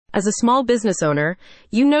As a small business owner,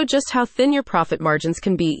 you know just how thin your profit margins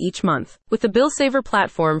can be each month. With the Bill Saver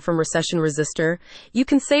platform from Recession Resistor, you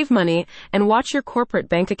can save money and watch your corporate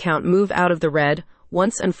bank account move out of the red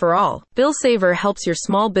once and for all. Bill Saver helps your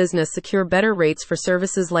small business secure better rates for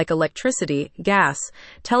services like electricity, gas,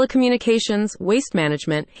 telecommunications, waste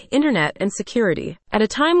management, internet, and security. At a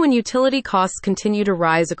time when utility costs continue to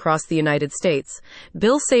rise across the United States,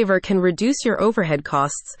 Bill Saver can reduce your overhead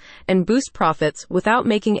costs and boost profits without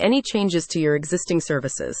making any changes to your existing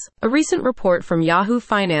services. A recent report from Yahoo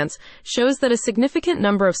Finance shows that a significant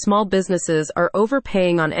number of small businesses are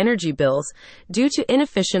overpaying on energy bills due to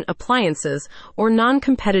inefficient appliances or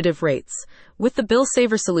non-competitive rates. With the Bill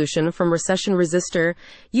Saver solution from Recession Resistor,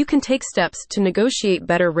 you can take steps to negotiate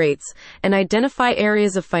better rates and identify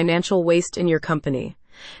areas of financial waste in your company.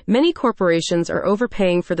 Many corporations are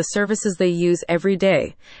overpaying for the services they use every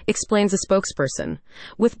day, explains a spokesperson.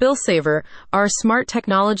 With Bill Saver, our smart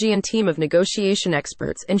technology and team of negotiation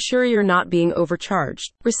experts ensure you're not being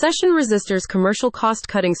overcharged. Recession Resistor's commercial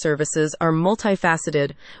cost-cutting services are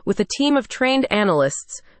multifaceted, with a team of trained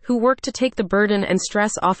analysts who work to take the burden and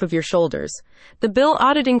stress off of your shoulders. The bill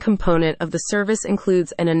auditing component of the service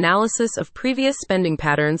includes an analysis of previous spending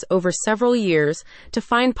patterns over several years to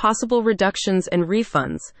find possible reductions and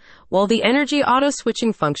refunds, while the energy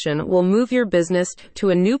auto-switching function will move your business to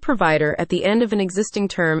a new provider at the end of an existing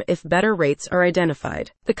term if better rates are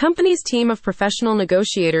identified. The company's team of professional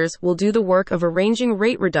negotiators will do the work of arranging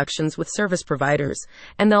rate reductions with service providers,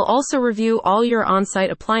 and they'll also review all your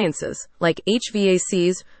on-site appliances, like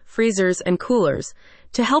HVACs, freezers, and coolers,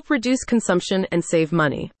 to help reduce consumption and save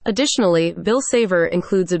money. Additionally, Bill Saver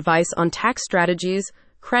includes advice on tax strategies,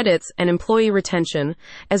 credits, and employee retention,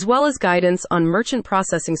 as well as guidance on merchant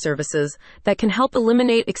processing services that can help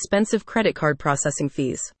eliminate expensive credit card processing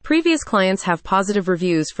fees. Previous clients have positive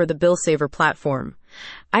reviews for the Bill Saver platform.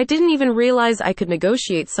 I didn't even realize I could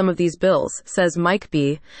negotiate some of these bills, says Mike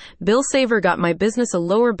B. Bill Saver got my business a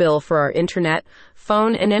lower bill for our internet,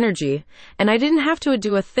 phone, and energy, and I didn't have to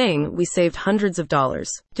do a thing. We saved hundreds of dollars.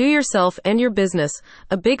 Do yourself and your business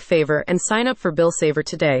a big favor and sign up for Bill Saver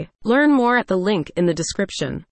today. Learn more at the link in the description.